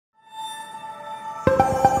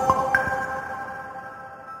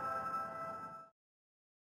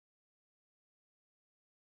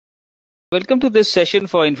Welcome to this session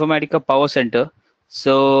for Informatica Powercentre.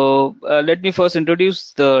 So let me first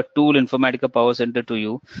introduce the tool Informatica Powercentre to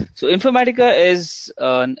you. So Informatica is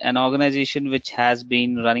an organization which has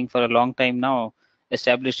been running for a long time now,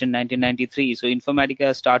 established in 1993. So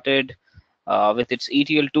Informatica started with its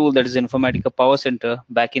ETL tool, that is Informatica Powercentre,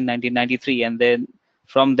 back in 1993, and then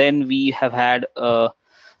from then we have had a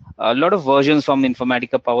lot of versions from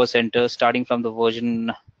Informatica Powercentre, starting from the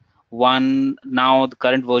version 1. Now the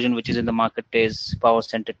current version which is in the market is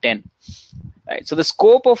PowerCenter 10. Right. So the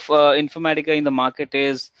scope of Informatica in the market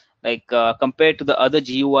is like compared to the other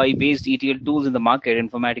GUI based ETL tools in the market,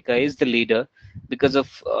 Informatica is the leader because of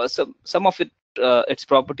some of its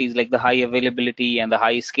properties, like the high availability and the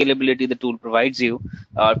high scalability the tool provides you,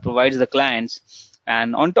 provides the clients.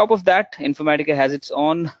 And on top of that, Informatica has its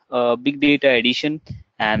own big data edition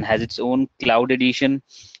and has its own cloud edition,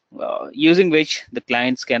 using which the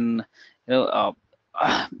clients can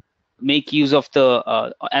make use of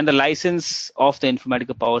the and the license of the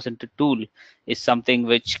Informatica Powercentre tool is something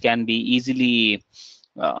which can be easily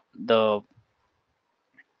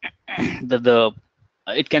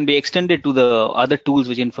it can be extended to the other tools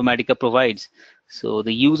which Informatica provides. So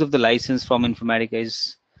the use of the license from Informatica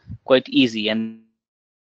is quite easy, and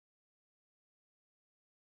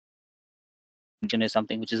is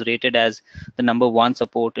something which is rated as the #1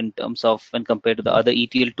 support in terms of when compared to the other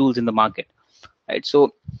ETL tools in the market, right?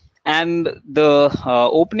 So, and the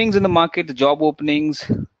openings in the market, the job openings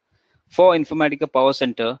for Informatica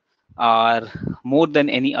Powercentre are more than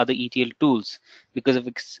any other ETL tools because of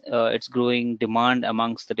its growing demand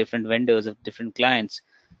amongst the different vendors of different clients.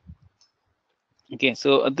 Okay,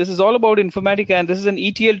 so this is all about Informatica, and this is an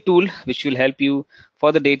ETL tool which will help you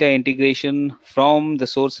for the data integration from the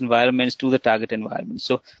source environments to the target environment.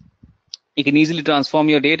 So you can easily transform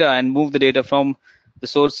your data and move the data from the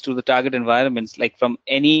source to the target environments, like from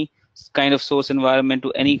any kind of source environment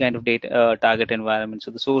to any kind of data target environment.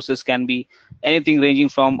 So the sources can be anything ranging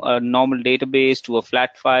from a normal database to a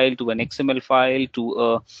flat file to an XML file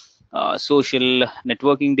to a social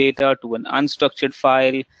networking data to an unstructured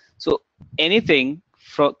file. So anything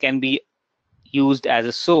can be used as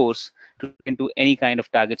a source into any kind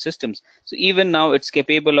of target systems. So even now it's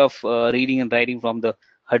capable of reading and writing from the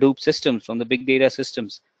Hadoop systems, from the big data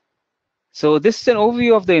systems. So this is an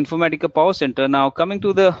overview of the Informatica Powercentre. Now coming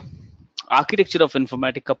to the architecture of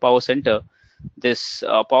Informatica Powercentre, this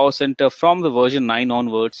Powercentre from the version 9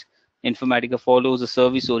 onwards, Informatica follows a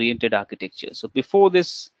service-oriented architecture. So before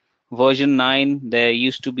this version 9, there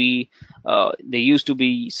used to be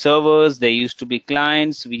servers, there used to be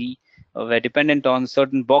clients. We were dependent on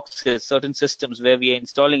certain boxes, certain systems where we are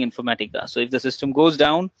installing Informatica. So if the system goes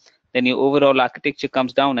down, then your overall architecture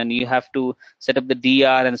comes down, and you have to set up the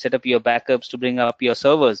DR and set up your backups to bring up your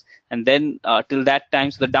servers. And then till that time,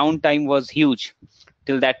 so the downtime was huge.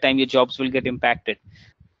 Till that time, your jobs will get impacted.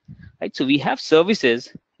 Right? So we have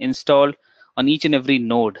services installed on each and every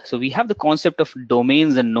node. So we have the concept of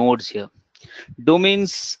domains and nodes here.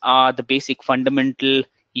 Domains are the basic fundamental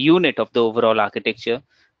unit of the overall architecture.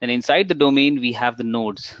 Then inside the domain, we have the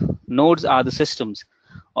nodes. Nodes are the systems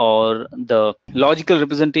or the logical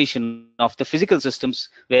representation of the physical systems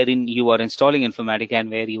wherein you are installing Informatica and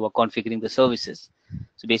where you are configuring the services.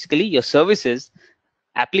 So basically, your services,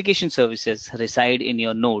 application services, reside in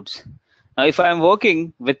your nodes. Now, if I'm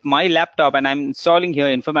working with my laptop and I'm installing here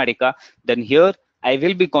Informatica, then here I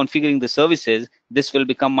will be configuring the services. This will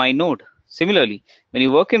become my node. Similarly, when you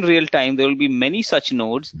work in real time, there will be many such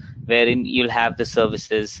nodes wherein you'll have the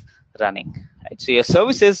services running. Right? So your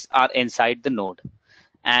services are inside the node,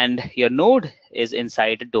 and your node is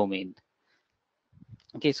inside a domain.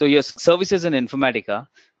 Okay, so your services in Informatica,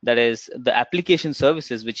 that is the application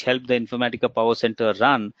services which help the Informatica Powercentre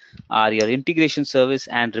run, are your integration service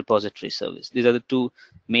and repository service. These are the two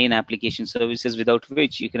main application services without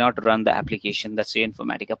which you cannot run the application. That's the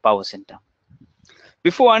Informatica Powercentre.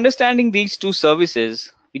 Before understanding these two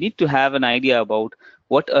services, we need to have an idea about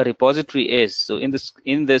what a repository is. So in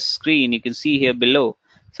this screen, you can see here below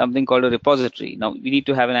something called a repository. Now we need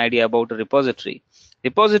to have an idea about a repository.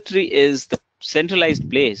 Repository is the centralized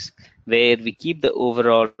place where we keep the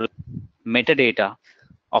overall metadata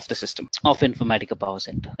of the system of Informatica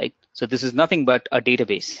Powercentre, right? So this is nothing but a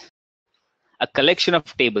database, a collection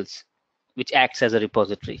of tables which acts as a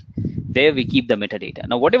repository. There we keep the metadata.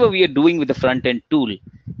 Now whatever we are doing with the front end tool,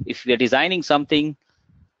 if we are designing something,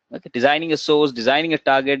 okay, designing a source, designing a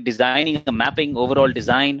target, designing a mapping, overall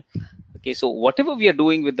design, okay, so whatever we are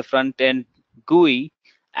doing with the front end GUI,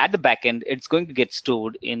 at the back end, it's going to get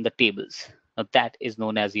stored in the tables. Now that is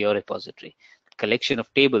known as your repository. Collection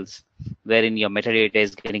of tables wherein your metadata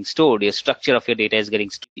is getting stored, your structure of your data is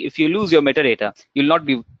getting stored. If you lose your metadata, you'll not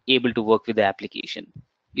be able to work with the application.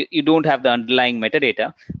 You don't have the underlying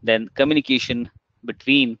metadata, then communication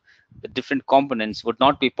between the different components would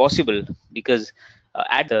not be possible, because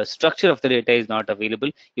at the structure of the data is not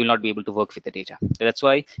available, you'll not be able to work with the data. So that's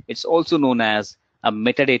why it's also known as a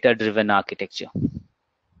metadata driven architecture.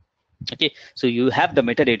 Okay, so you have the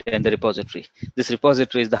metadata in the repository. This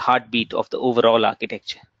repository is the heartbeat of the overall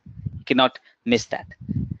architecture. You cannot miss that.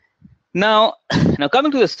 Now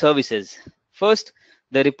coming to the services. First,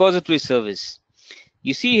 the repository service.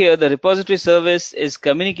 You see here the repository service is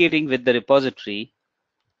communicating with the repository,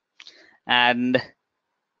 and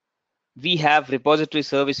we have repository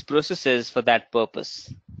service processes for that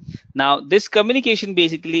purpose. Now this communication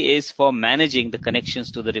basically is for managing the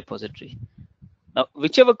connections to the repository. Now,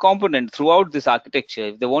 whichever component throughout this architecture,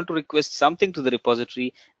 if they want to request something to the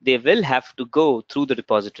repository, they will have to go through the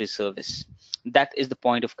repository service. That is the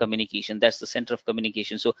point of communication. That's the center of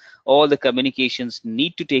communication. So all the communications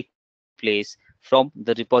need to take place from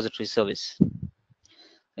the repository service.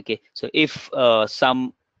 Okay, so if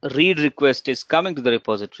some read request is coming to the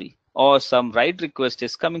repository, or some write request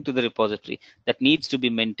is coming to the repository, that needs to be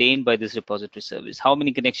maintained by this repository service. How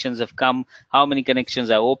many connections have come, how many connections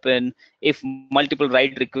are open, if multiple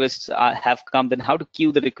write requests have come, then how to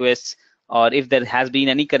queue the requests, or if there has been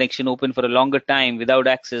any connection open for a longer time without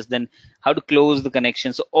access, then how to close the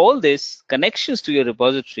connection. So all this connections to your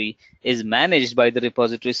repository is managed by the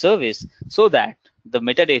repository service, so that the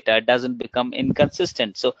metadata doesn't become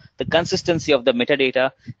inconsistent. So the consistency of the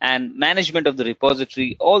metadata and management of the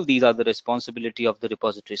repository, all these are the responsibility of the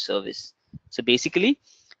repository service. So basically,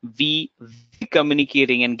 we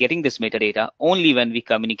communicating and getting this metadata only when we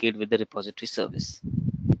communicate with the repository service.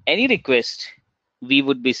 Any request we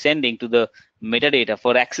would be sending to the metadata,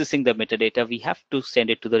 for accessing the metadata, we have to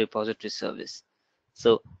send it to the repository service.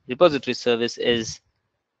 So repository service is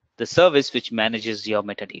the service which manages your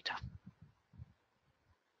metadata.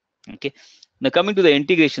 Okay, now coming to the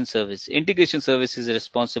integration service. Integration service is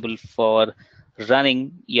responsible for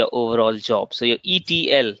running your overall job. So your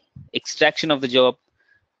ETL, extraction of the job,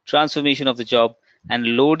 transformation of the job,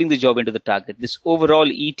 and loading the job into the target. This overall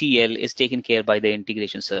ETL is taken care by the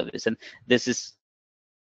integration service, and this is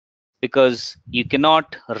because you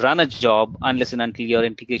cannot run a job unless and until your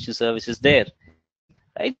integration service is there,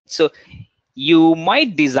 right? So you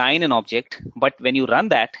might design an object, but when you run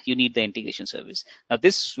that, you need the integration service. Now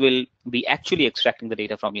this will be actually extracting the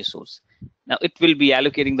data from your source. Now it will be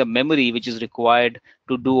allocating the memory which is required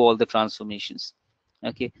to do all the transformations.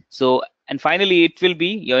 Okay, so and finally it will be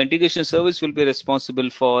your integration service will be responsible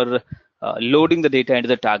for loading the data into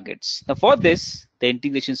the targets. Now for this, the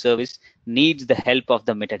integration service needs the help of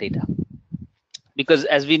the metadata, because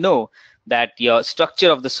as we know that your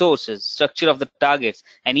structure of the sources, structure of the targets,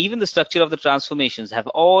 and even the structure of the transformations have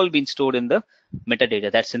all been stored in the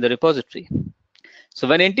metadata that's in the repository. So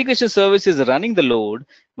when integration service is running the load,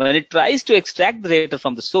 when it tries to extract the data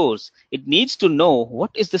from the source, it needs to know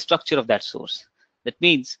what is the structure of that source. That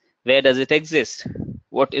means, where does it exist?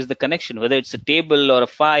 What is the connection? Whether it's a table or a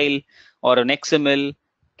file or an XML,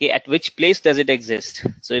 okay, at which place does it exist?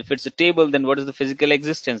 So if it's a table, then what is the physical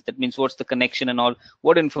existence? That means what's the connection and all,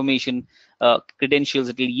 what information, credentials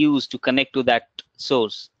it will use to connect to that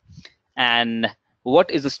source, and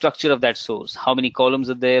what is the structure of that source? How many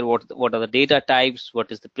columns are there? What are the data types?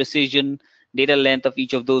 What is the precision, data length of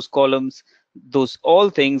each of those columns? Those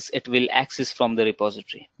all things it will access from the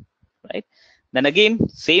repository, right? Then again,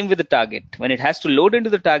 same with the target. When it has to load into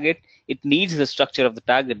the target, it needs the structure of the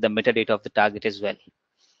target, the metadata of the target as well.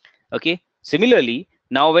 Okay. Similarly,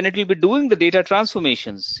 now when it will be doing the data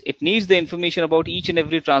transformations, it needs the information about each and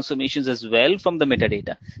every transformations as well from the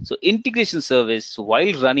metadata. So integration service,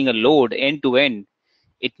 while running a load end to end,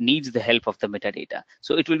 it needs the help of the metadata.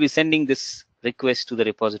 So it will be sending this request to the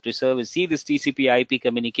repository service. See this TCP IP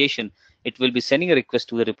communication, it will be sending a request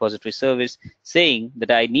to the repository service saying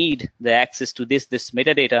that I need the access to this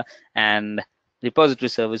metadata, and repository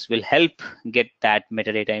service will help get that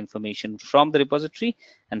metadata information from the repository,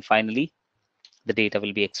 and finally the data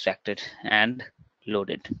will be extracted and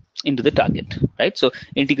loaded into the target, right? So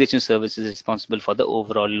integration service is responsible for the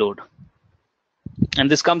overall load.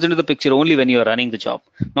 And this comes into the picture only when you're running the job,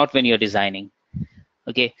 not when you're designing.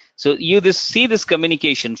 Okay, so you see this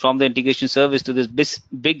communication from the integration service to this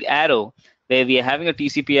big arrow where we are having a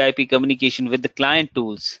TCP IP communication with the client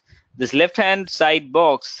tools. This left-hand side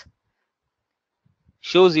box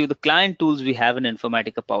shows you the client tools we have in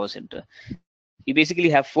Informatica Powercentre. You basically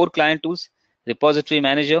have 4 client tools: repository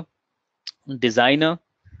manager, designer,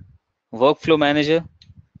 Workflow Manager,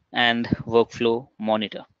 and Workflow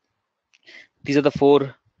Monitor. These are the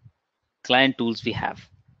 4 client tools we have.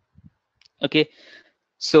 Okay,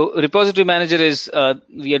 so repository manager is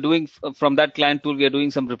we are doing from that client tool, we are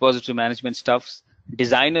doing some repository management stuffs.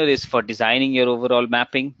 Designer is for designing your overall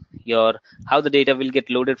mapping, your how the data will get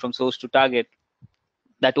loaded from source to target.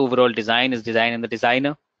 That overall design is designed in the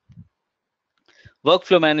designer.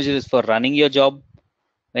 Workflow manager is for running your job.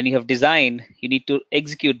 When you have designed, you need to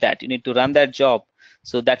execute that, you need to run that job,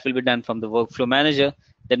 so that will be done from the workflow manager.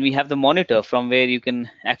 Then we have the monitor, from where you can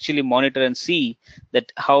actually monitor and see that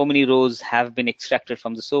how many rows have been extracted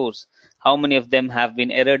from the source, how many of them have been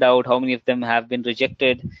errored out, how many of them have been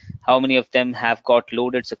rejected, how many of them have got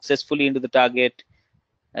loaded successfully into the target.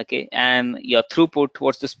 Okay, and your throughput,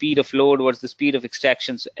 what's the speed of load, what's the speed of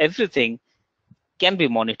extraction. So everything can be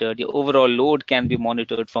monitored, your overall load can be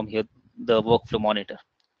monitored from here, the workflow monitor.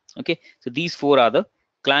 Okay, so these 4 are the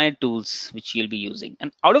client tools which you'll be using,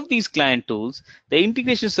 and out of these client tools, the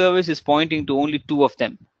integration service is pointing to only 2 of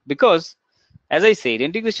them, because as I said,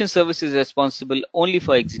 integration service is responsible only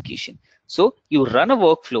for execution. So you run a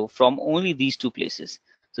workflow from only these 2 places.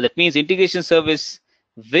 So that means integration service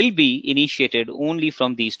will be initiated only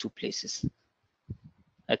from these 2 places.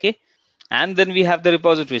 Okay, and then we have the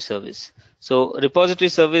repository service. So repository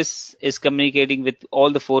service is communicating with all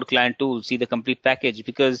the 4 client tools, see the complete package,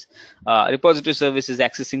 because repository service is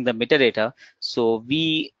accessing the metadata. So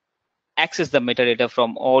we access the metadata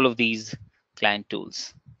from all of these client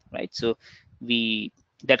tools, right? So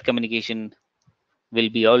that communication will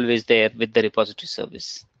be always there with the repository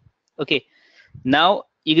service. Okay, now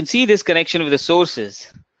you can see this connection with the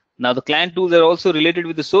sources. Now the client tools are also related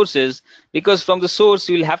with the sources, because from the source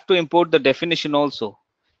you will have to import the definition also.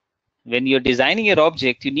 When you're designing your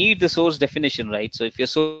object, you need the source definition, right? So if your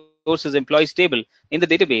source is employees table in the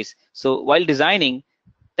database, so while designing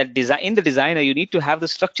that design in the designer, you need to have the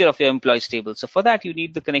structure of your employees table. So for that, you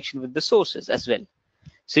need the connection with the sources as well.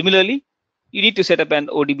 Similarly, you need to set up an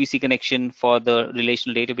ODBC connection for the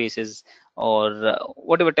relational databases, or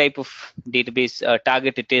whatever type of database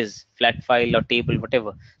target it is, flat file or table,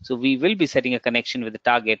 whatever. So we will be setting a connection with the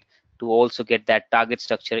target to also get that target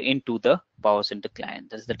structure into the PowerCenter client.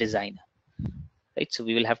 That's the designer, right? So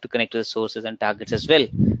we will have to connect to the sources and targets as well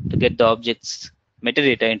to get the objects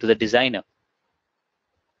metadata into the designer.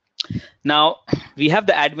 Now we have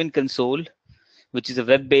the admin console, which is a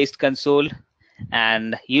web-based console,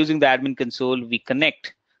 and using the admin console, we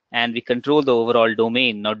connect and we control the overall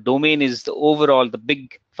domain. Now domain is the overall, the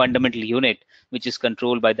big fundamental unit which is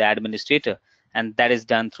controlled by the administrator, and that is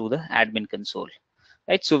done through the admin console,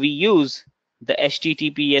 right? So we use the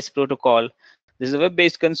HTTPS protocol. This is a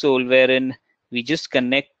web-based console wherein we just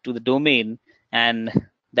connect to the domain, and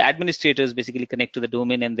the administrators basically connect to the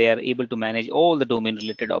domain, and they are able to manage all the domain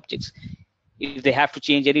related objects. If they have to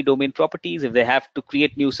change any domain properties, if they have to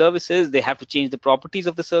create new services, they have to change the properties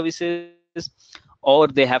of the services, or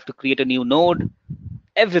they have to create a new node,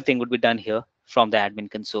 everything would be done here from the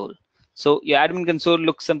admin console. So your admin console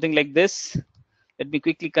looks something like this. Let me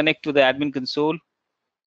quickly connect to the admin console.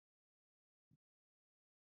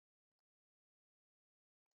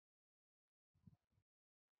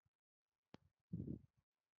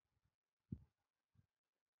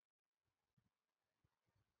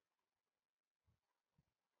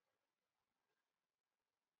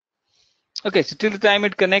 Okay, so till the time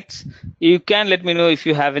it connects, you can let me know if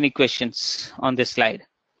you have any questions on this slide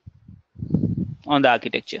on the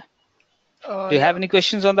architecture. Do you have any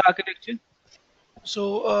questions on the architecture?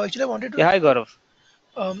 So actually I wanted to. Yeah, hi Gaurav.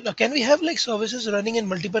 Can we have like services running in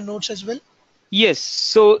multiple nodes as well? Yes,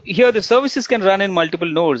 so here the services can run in multiple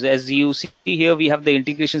nodes. As you see here, we have the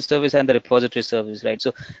integration service and the repository service, right?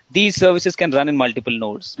 So these services can run in multiple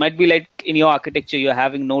nodes. Might be like in your architecture, you're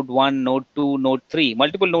having node 1, node 2, node 3,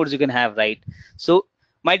 multiple nodes you can have, right? So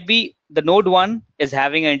might be the node 1 is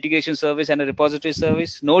having an integration service and a repository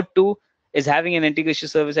service. Node 2 is having an integration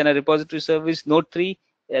service and a repository service. Node 3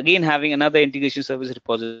 again having another integration service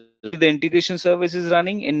repository. The integration service is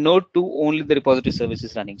running in node 2, only the repository service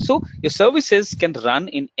is running. So your services can run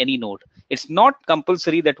in any node. It's not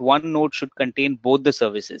compulsory that one node should contain both the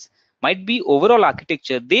services. Might be overall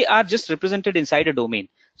architecture, they are just represented inside a domain.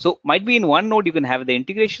 So might be in one node you can have the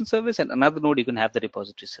integration service, and another node you can have the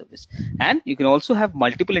repository service, and you can also have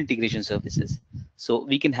multiple integration services. So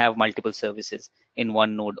we can have multiple services in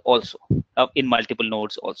one node also, in multiple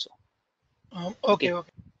nodes also. Okay.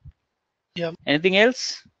 Yeah. Anything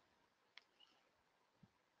else?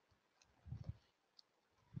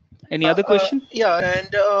 Any other question? Yeah,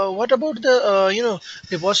 and what about the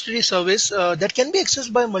repository service that can be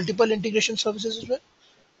accessed by multiple integration services as well?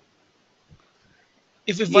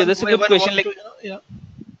 If Yeah, that's a good one question. want Like, to, yeah.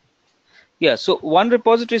 yeah, so one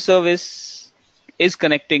repository service is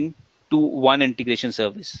connecting to one integration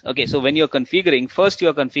service. Okay, so when you're configuring, first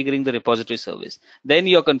you're configuring the repository service, then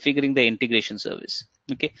you're configuring the integration service.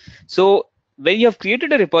 Okay, so when you have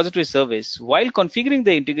created a repository service, while configuring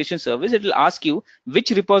the integration service, it will ask you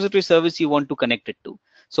which repository service you want to connect it to.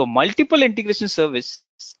 So multiple integration service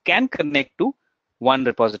can connect to one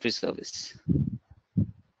repository service.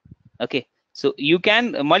 Okay, so you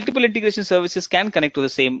can multiple integration services can connect to the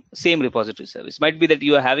same repository service. Might be that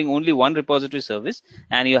you are having only one repository service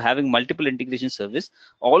and you're having multiple integration service.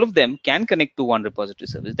 All of them can connect to one repository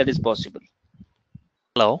service. That is possible.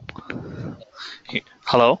 Hello.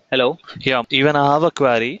 Hello. Hello. Yeah, even I have a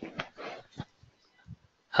query.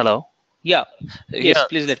 Hello. Yeah. Yes, Yeah.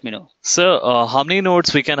 please let me know. So, how many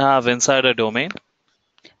nodes we can have inside a domain?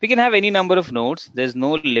 We can have any number of nodes. There's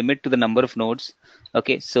no limit to the number of nodes.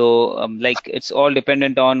 Okay, so like it's all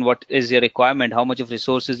dependent on what is your requirement, how much of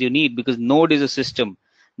resources you need, because node is a system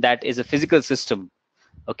that is a physical system.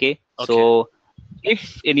 Okay, Okay. so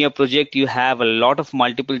if in your project you have a lot of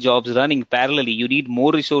multiple jobs running parallelly, you need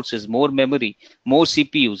more resources, more memory, more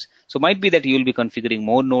CPUs. So might be that you will be configuring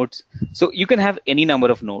more nodes. So you can have any number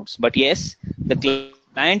of nodes, but yes, the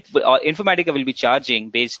client or Informatica will be charging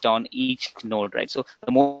based on each node, right? So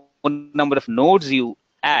the more number of nodes you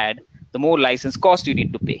add, the more license cost you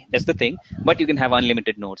need to pay. That's the thing. But you can have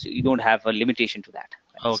unlimited nodes. You don't have a limitation to that.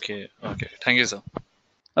 Right? Okay. Okay. Thank you, sir.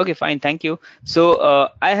 Okay, fine. Thank you. So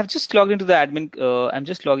I have just logged into the admin. I'm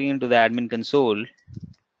just logging into the admin console.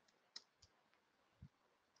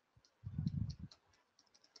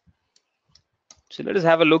 So let us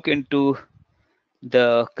have a look into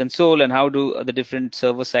the console and how do the different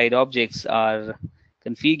server-side objects are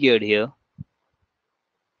configured here.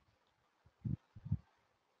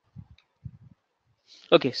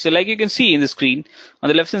 Okay, so like you can see in the screen, on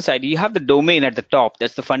the left-hand side, you have the domain at the top.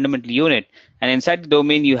 That's the fundamental unit. And inside the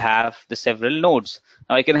domain, you have the several nodes.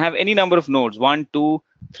 Now, I can have any number of nodes, 1, 2,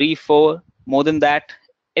 3, 4, more than that,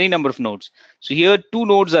 any number of nodes. So here, 2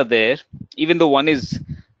 nodes are there, even though one is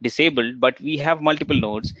disabled, but we have multiple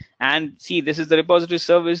nodes. And see, this is the repository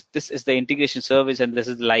service, this is the integration service, and this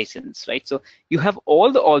is the license, right? So you have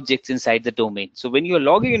all the objects inside the domain. So when you're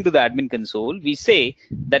logging into the admin console, we say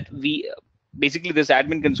that basically this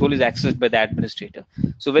admin console is accessed by the administrator.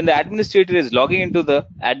 So when the administrator is logging into the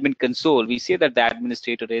admin console, we say that the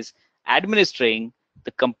administrator is administering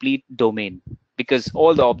the complete domain, because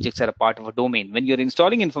all the objects are a part of a domain. When you're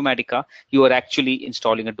installing Informatica, you are actually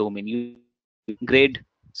installing a domain. You grid,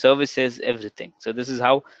 services, everything. So this is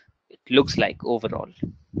how it looks like overall,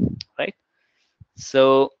 right?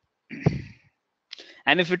 So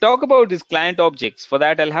and if we talk about these client objects, for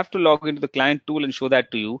that I'll have to log into the client tool and show that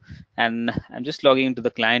to you. And I'm just logging into the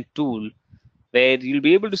client tool, where you'll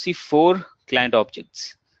be able to see 4 client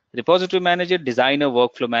objects: repository manager, designer,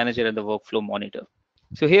 workflow manager, and the workflow monitor.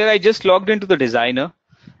 So here I just logged into the designer,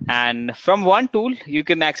 and from one tool you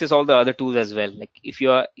can access all the other tools as well. Like if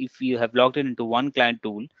you have logged in into one client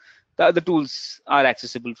tool, the other tools are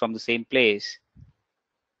accessible from the same place.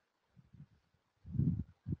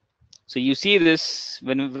 So you see this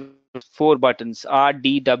when 4 buttons, R,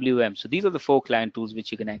 D, W, M. So these are the 4 client tools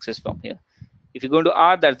which you can access from here. If you go into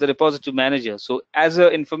R, that's the repository manager. So as an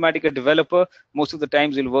Informatica developer, most of the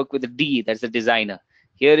times you'll work with the D, that's the designer.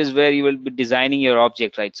 Here is where you will be designing your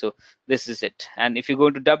object, right? So this is it. And if you go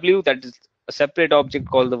into W, that is a separate object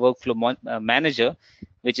called the workflow manager,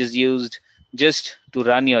 which is used just to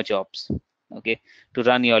run your jobs, okay, to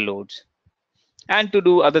run your loads. And to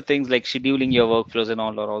do other things like scheduling your workflows and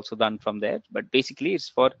all are also done from there. But basically it's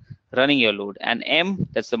for running your load. And M,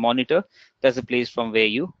 that's the monitor. That's the place from where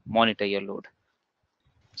you monitor your load.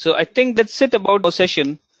 So I think that's it about our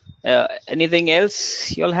session. Anything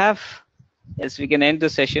else you'll have? Else we can end the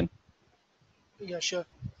session. Yeah, sure.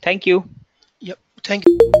 Thank you. Yep. Thank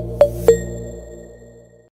you.